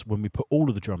as when we put all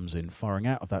of the drums in, firing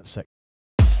out of that section.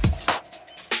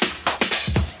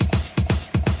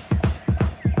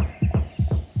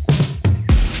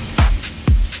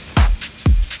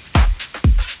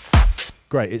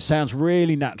 Great, it sounds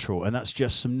really natural, and that's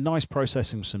just some nice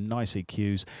processing, some nice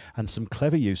EQs, and some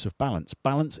clever use of balance.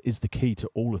 Balance is the key to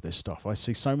all of this stuff. I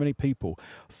see so many people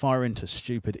fire into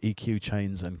stupid EQ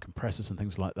chains and compressors and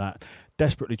things like that,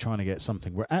 desperately trying to get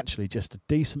something where actually just a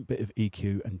decent bit of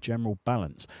EQ and general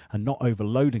balance and not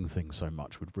overloading things so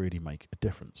much would really make a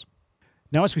difference.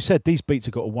 Now, as we said, these beats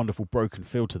have got a wonderful broken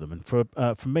feel to them, and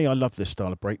for me, I love this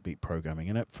style of breakbeat programming,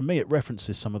 and for me, it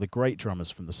references some of the great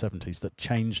drummers from the 70s that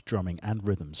changed drumming and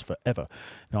rhythms forever.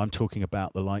 Now, I'm talking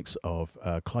about the likes of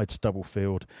Clyde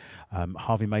Stubblefield,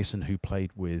 Harvey Mason, who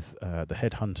played with the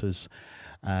Headhunters,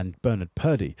 and Bernard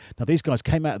Purdie. Now, these guys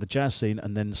came out of the jazz scene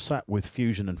and then sat with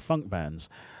fusion and funk bands,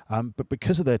 but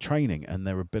because of their training and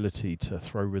their ability to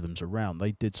throw rhythms around,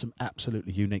 they did some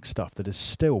absolutely unique stuff that is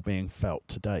still being felt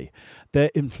today. Their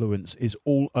influence is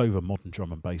all over modern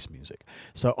drum and bass music.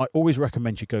 So I always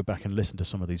recommend you go back and listen to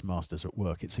some of these masters at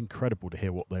work. It's incredible to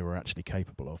hear what they were actually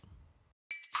capable of.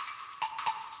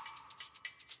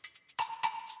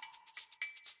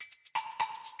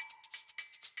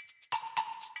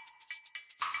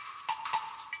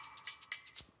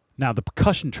 Now, the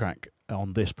percussion track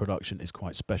on this production is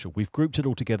quite special. We've grouped it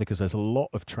all together because there's a lot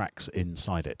of tracks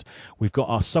inside it. We've got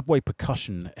our subway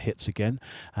percussion hits again,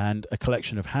 and a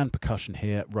collection of hand percussion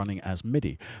here running as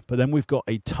MIDI. But then we've got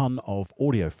a ton of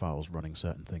audio files running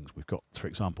certain things. We've got, for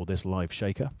example, this live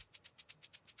shaker,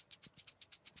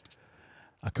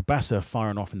 a cabasa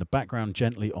firing off in the background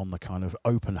gently on the kind of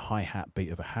open hi-hat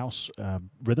beat of a house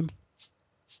rhythm.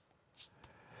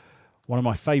 One of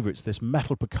my favourites, this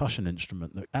metal percussion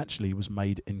instrument that actually was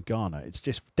made in Ghana. It's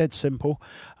just dead simple,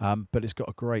 but it's got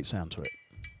a great sound to it.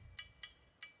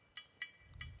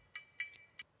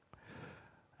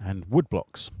 And wood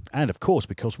blocks. And of course,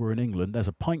 because we're in England, there's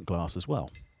a pint glass as well.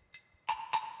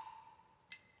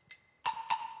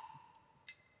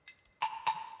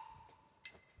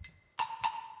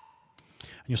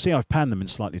 You'll see I've panned them in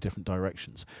slightly different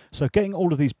directions. So getting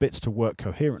all of these bits to work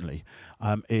coherently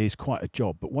is quite a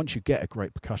job, but once you get a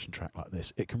great percussion track like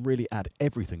this, it can really add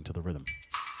everything to the rhythm.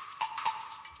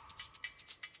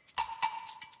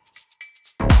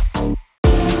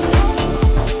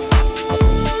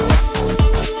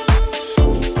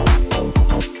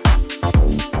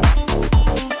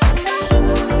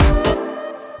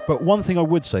 But one thing I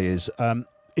would say is,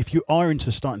 if you are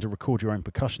into starting to record your own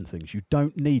percussion things, you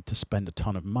don't need to spend a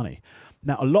ton of money.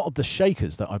 Now, a lot of the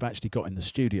shakers that I've actually got in the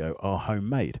studio are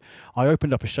homemade. I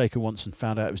opened up a shaker once and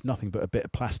found out it was nothing but a bit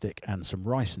of plastic and some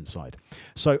rice inside.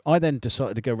 So I then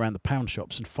decided to go around the pound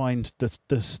shops and find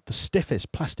the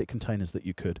stiffest plastic containers that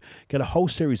you could, get a whole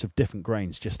series of different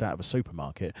grains just out of a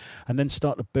supermarket, and then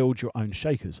start to build your own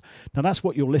shakers. Now, that's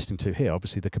what you're listening to here.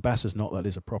 Obviously, the Cubase is not, that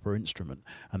is a proper instrument.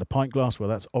 And the pint glass, well,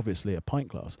 that's obviously a pint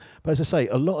glass. But as I say,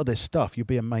 a lot of this stuff, you'll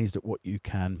be amazed at what you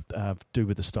can do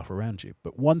with the stuff around you.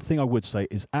 But one thing I would say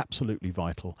is absolutely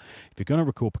vital if you're going to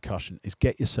record percussion is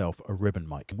get yourself a ribbon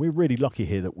mic. And we're really lucky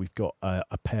here that we've got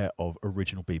a pair of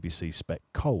original BBC spec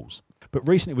Coles. But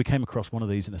recently we came across one of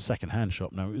these in a second-hand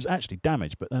shop. Now, it was actually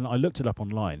damaged, but then I looked it up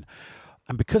online.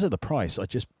 And because of the price, I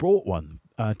just bought one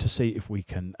to see if we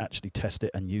can actually test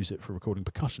it and use it for recording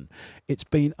percussion. It's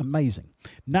been amazing.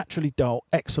 Naturally dull,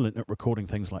 excellent at recording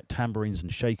things like tambourines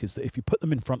and shakers that if you put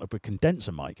them in front of a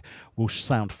condenser mic will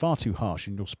sound far too harsh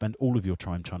and you'll spend all of your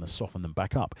time trying to soften them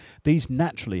back up. These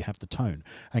naturally have the tone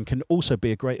and can also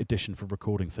be a great addition for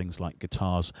recording things like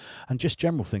guitars and just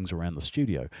general things around the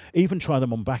studio. Even try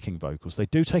them on backing vocals. They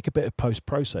do take a bit of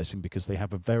post-processing because they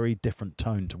have a very different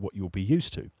tone to what you'll be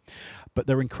used to. But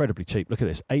they're incredibly cheap. Look at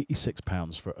this,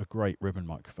 £86 for a great ribbon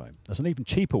microphone. There's an even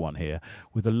cheaper one here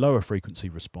with a lower frequency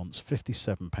response,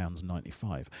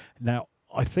 £57.95. Now,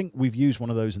 I think we've used one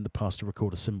of those in the past to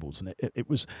record a cymbals, and it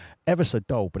was ever so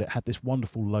dull, but it had this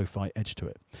wonderful lo-fi edge to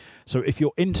it. So if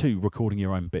you're into recording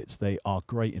your own bits, they are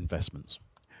great investments.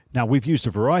 Now, we've used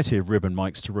a variety of ribbon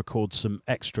mics to record some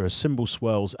extra cymbal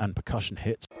swells and percussion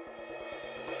hits.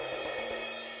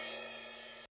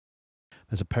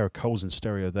 There's a pair of Coles in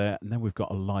stereo there, and then we've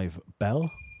got a live bell.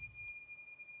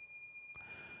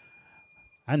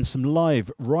 And some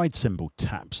live ride cymbal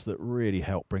taps that really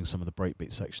help bring some of the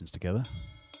breakbeat sections together.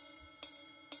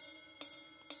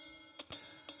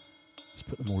 Let's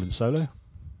put them all in solo.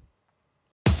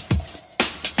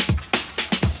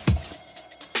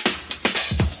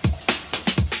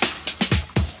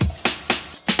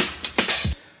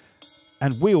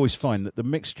 And we always find that the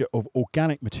mixture of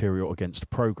organic material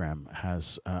against program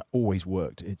has always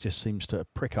worked. It just seems to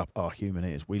prick up our human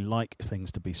ears. We like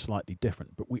things to be slightly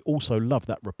different, but we also love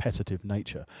that repetitive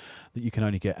nature that you can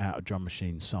only get out of drum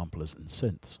machines, samplers, and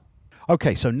synths.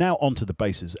 Okay, so now onto the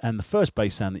basses. And the first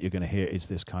bass sound that you're going to hear is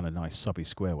this kind of nice subby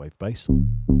square wave bass.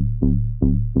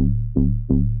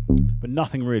 But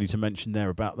nothing really to mention there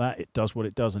about that. It does what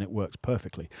it does and it works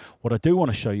perfectly. What I do want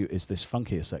to show you is this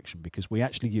funkier section because we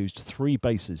actually used 3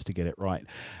 basses to get it right.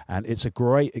 And it's a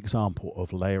great example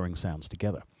of layering sounds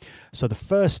together. So the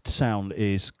first sound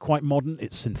is quite modern.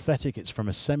 It's synthetic. It's from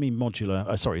a semi-digital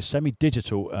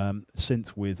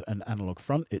synth with an analog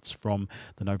front. It's from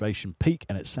the Novation Peak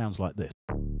and it sounds like this.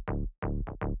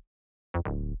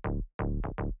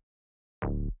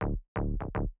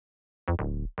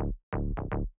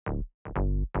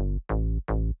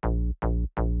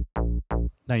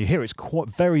 Now you hear it's quite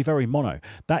very, very mono.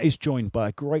 That is joined by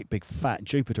a great big fat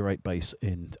Jupiter 8 bass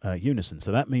in unison.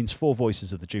 So that means 4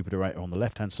 voices of the Jupiter 8 are on the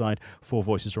left-hand side, 4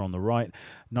 voices are on the right.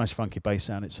 Nice funky bass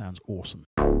sound. It sounds awesome.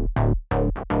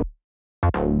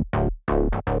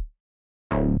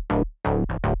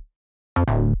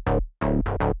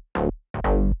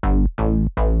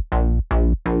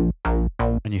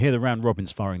 And you hear the round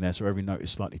robins firing there, so every note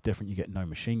is slightly different. You get no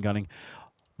machine gunning.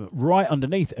 But right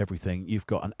underneath everything, you've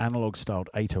got an analog-styled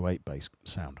 808 bass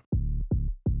sound.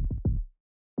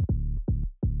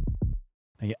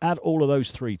 Now you add all of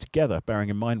those 3 together, bearing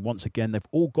in mind, once again, they've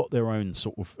all got their own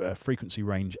sort of frequency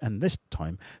range, and this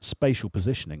time, spatial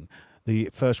positioning. The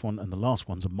first one and the last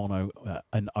one's a mono,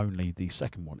 and only the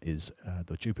second one is,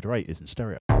 the Jupiter 8 is in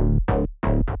stereo.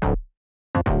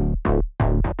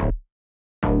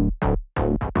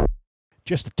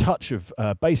 Just a touch of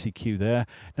bass EQ there.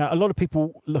 Now, a lot of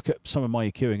people look at some of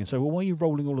my EQing and say, well, why are you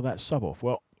rolling all of that sub off?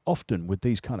 Well, often with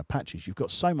these kind of patches, you've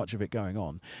got so much of it going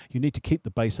on, you need to keep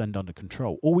the bass end under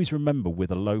control. Always remember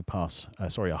with a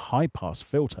high pass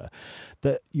filter,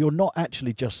 that you're not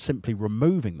actually just simply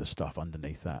removing the stuff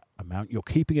underneath that amount, you're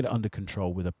keeping it under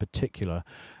control with a particular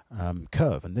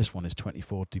curve, and this one is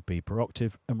 24 dB per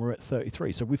octave, and we're at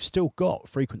 33. So we've still got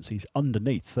frequencies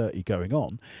underneath 30 going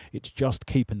on, it's just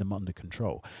keeping them under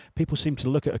control. People seem to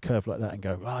look at a curve like that and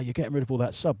go, oh, you're getting rid of all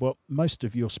that sub. Well, most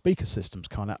of your speaker systems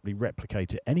can't actually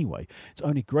replicate it anyway. It's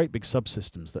only great big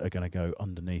subsystems that are going to go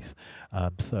underneath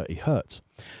 30 hertz.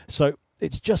 So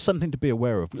it's just something to be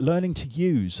aware of. Learning to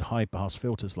use high-pass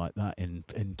filters like that in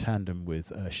tandem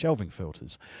with shelving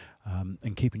filters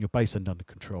and keeping your bass end under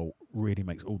control really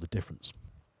makes all the difference.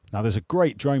 Now, there's a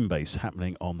great drone bass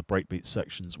happening on the breakbeat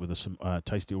sections with some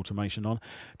tasty automation on.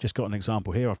 Just got an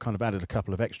example here. I've kind of added a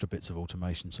couple of extra bits of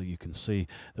automation so you can see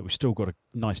that we've still got a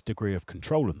nice degree of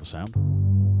control in the sound.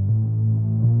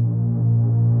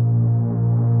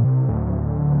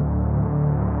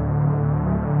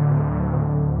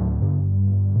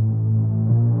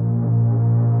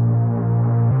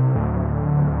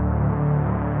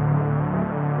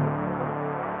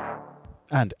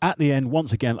 And at the end,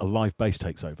 once again, a live bass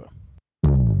takes over.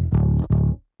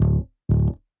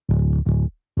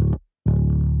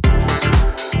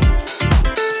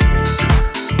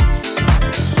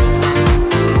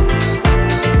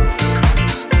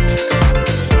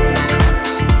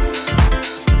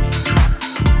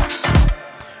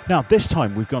 Now, this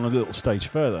time we've gone a little stage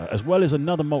further, as well as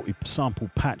another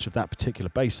multi-sample patch of that particular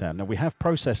bass sound. Now, we have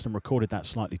processed and recorded that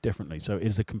slightly differently, so it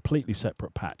is a completely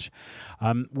separate patch.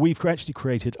 We've actually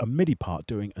created a MIDI part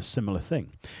doing a similar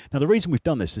thing. Now, the reason we've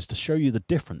done this is to show you the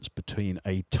difference between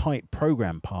a tight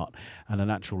program part and an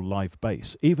actual live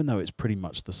bass, even though it's pretty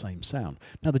much the same sound.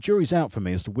 Now, the jury's out for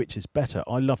me as to which is better.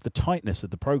 I love the tightness of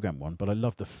the program one, but I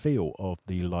love the feel of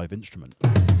the live instrument.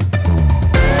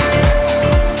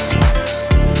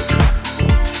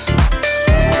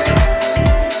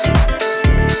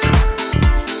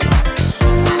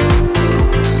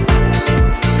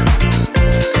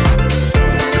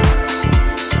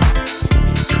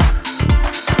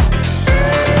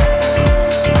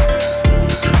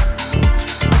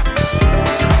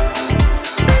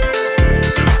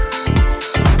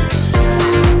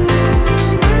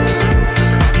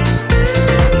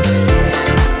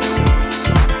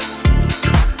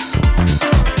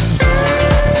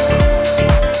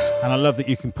 I love that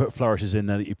you can put flourishes in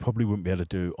there that you probably wouldn't be able to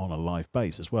do on a live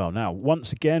bass as well. Now,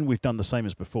 once again, we've done the same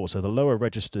as before. So the lower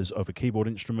registers of a keyboard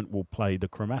instrument will play the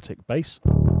chromatic bass.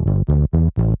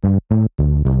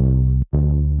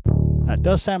 That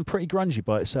does sound pretty grungy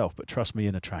by itself, but trust me,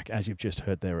 in a track, as you've just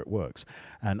heard there, it works.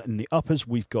 And in the uppers,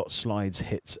 we've got slides,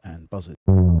 hits, and buzzers.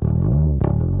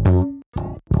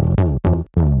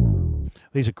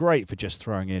 These are great for just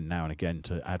throwing in now and again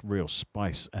to add real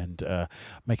spice and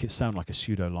make it sound like a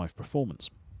pseudo live performance.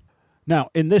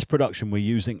 Now, in this production, we're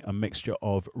using a mixture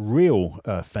of real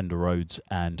Fender Rhodes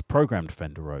and programmed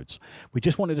Fender Rhodes. We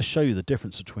just wanted to show you the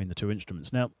difference between the two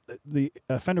instruments. Now, the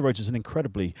Fender Rhodes is an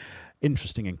incredibly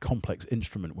interesting and complex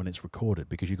instrument when it's recorded,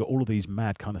 because you've got all of these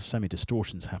mad kind of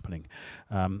semi-distortions happening,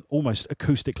 almost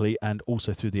acoustically and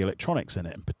also through the electronics in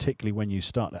it. And particularly when you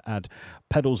start to add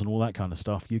pedals and all that kind of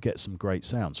stuff, you get some great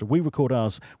sound. So we record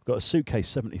ours, we've got a Suitcase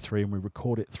 73, and we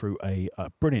record it through a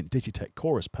brilliant Digitech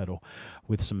chorus pedal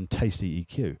with some tasty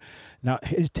EQ. Now,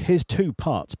 here's two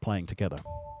parts playing together.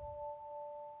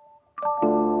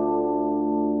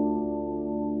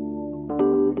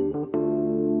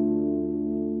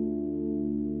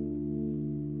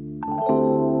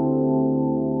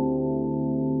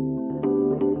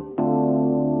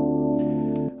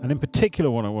 And in particular,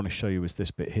 what I want to show you is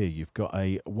this bit here. You've got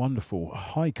a wonderful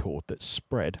high chord that's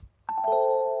spread,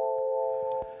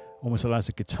 almost as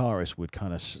a guitarist would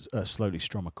kind of slowly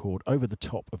strum a chord over the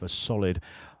top of a solid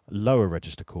lower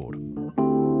register chord.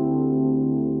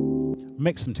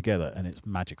 Mix them together and it's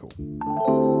magical.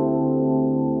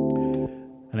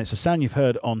 And it's a sound you've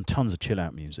heard on tons of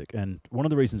chill-out music. And one of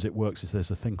the reasons it works is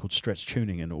there's a thing called stretch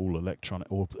tuning in all electronic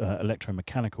or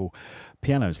electromechanical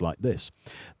pianos like this.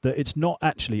 That it's not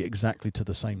actually exactly to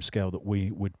the same scale that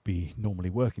we would be normally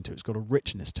working to. It's got a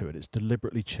richness to it. It's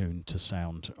deliberately tuned to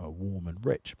sound warm and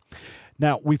rich.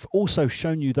 Now, we've also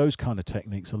shown you those kind of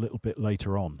techniques a little bit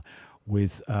later on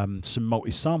with some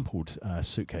multi-sampled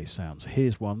Suitcase sounds.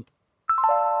 Here's one.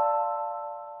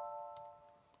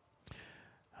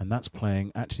 And that's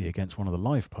playing actually against one of the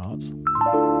live parts.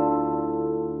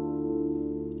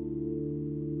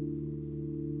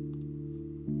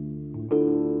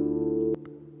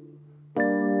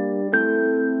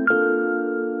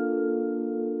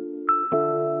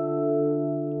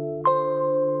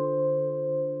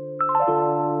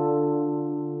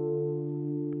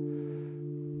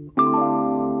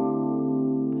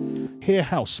 hear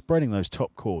how spreading those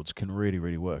top chords can really,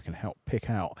 really work and help pick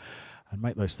out and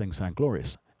make those things sound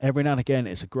glorious. Every now and again,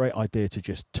 it's a great idea to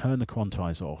just turn the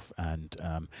quantize off and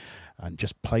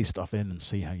just play stuff in and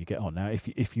see how you get on. Now,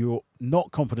 if you're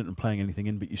not confident in playing anything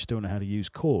in, but you still know how to use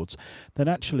chords, then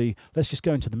actually, let's just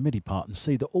go into the MIDI part and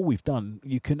see that all we've done,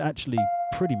 you can actually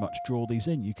pretty much draw these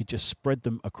in. You could just spread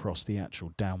them across the actual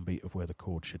downbeat of where the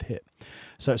chord should hit.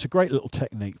 So it's a great little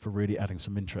technique for really adding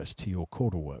some interest to your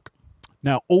chordal work.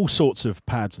 Now, all sorts of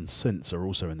pads and synths are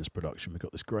also in this production. We've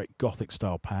got this great Gothic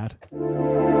style pad.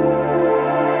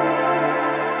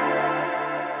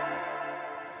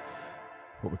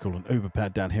 What we call an Uber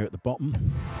pad down here at the bottom.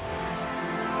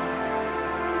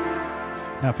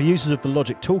 Now, for users of the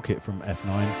Logic Toolkit from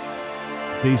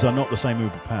F9, these are not the same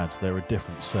Uber pads, they're a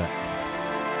different set.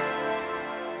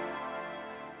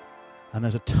 And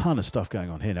there's a ton of stuff going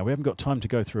on here. Now, we haven't got time to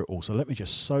go through it all, so let me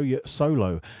just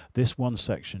solo this one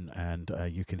section, and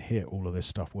you can hear all of this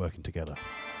stuff working together.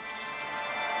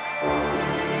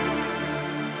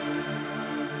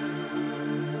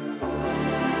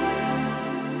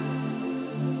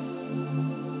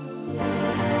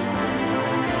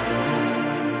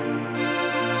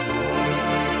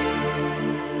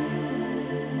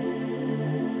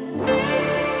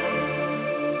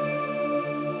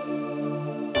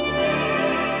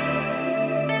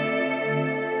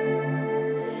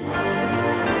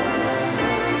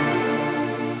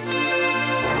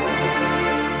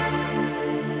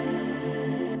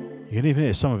 You can even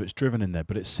hear some of it's driven in there,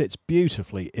 but it sits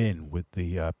beautifully in with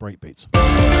the breakbeats.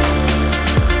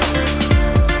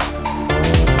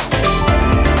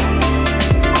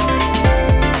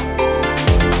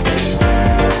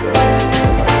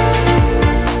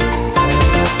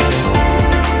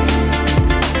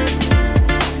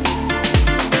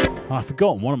 I've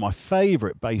forgotten one of my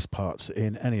favourite bass parts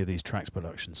in any of these TRAX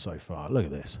productions so far. Look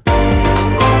at this.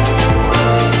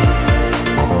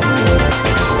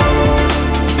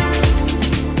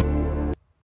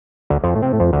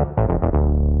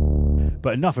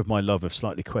 But enough of my love of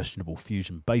slightly questionable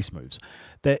fusion bass moves.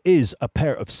 There is a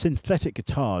pair of synthetic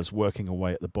guitars working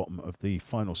away at the bottom of the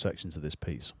final sections of this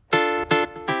piece.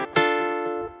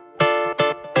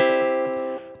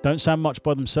 Don't sound much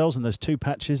by themselves, and there's two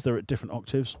patches, they're at different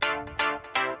octaves.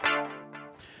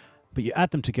 But you add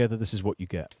them together, this is what you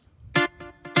get.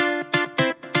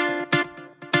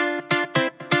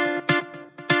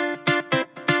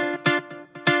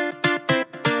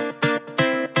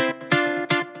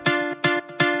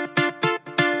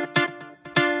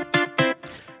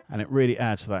 And it really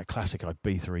adds to that classic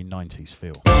Ibiza 90s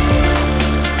feel.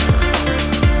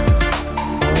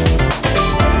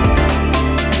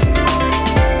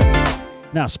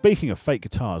 Now, speaking of fake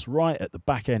guitars, right at the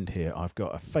back end here, I've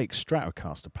got a fake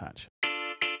Stratocaster patch.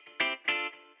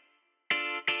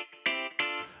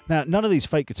 Now, none of these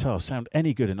fake guitars sound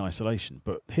any good in isolation,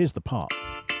 but here's the part.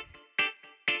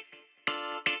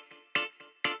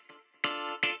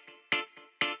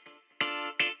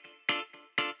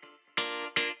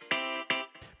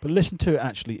 But listen to it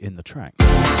actually in the track.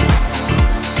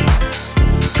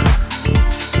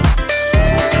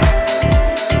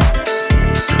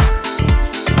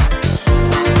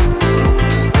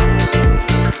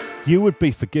 You would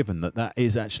be forgiven that that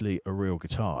is actually a real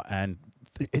guitar, and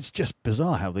it's just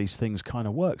bizarre how these things kind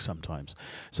of work sometimes.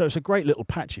 So it's a great little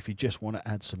patch if you just want to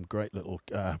add some great little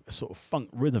sort of funk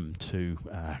rhythm to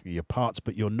your parts,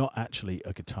 but you're not actually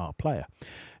a guitar player.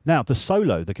 Now, the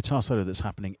solo, the guitar solo that's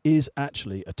happening, is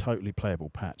actually a totally playable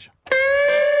patch.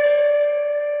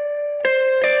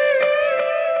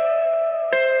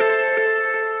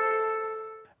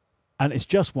 And it's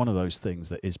just one of those things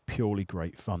that is purely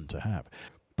great fun to have.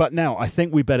 But now, I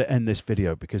think we better end this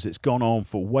video because it's gone on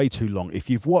for way too long. If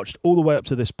you've watched all the way up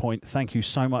to this point, thank you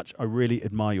so much. I really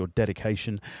admire your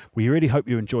dedication. We really hope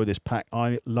you enjoy this pack.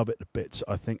 I love it to bits.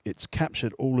 I think it's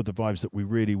captured all of the vibes that we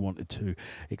really wanted to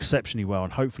exceptionally well,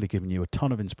 and hopefully given you a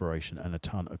ton of inspiration and a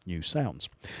ton of new sounds.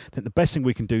 I think the best thing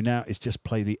we can do now is just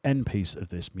play the end piece of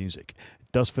this music.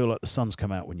 It does feel like the sun's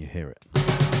come out when you hear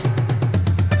it.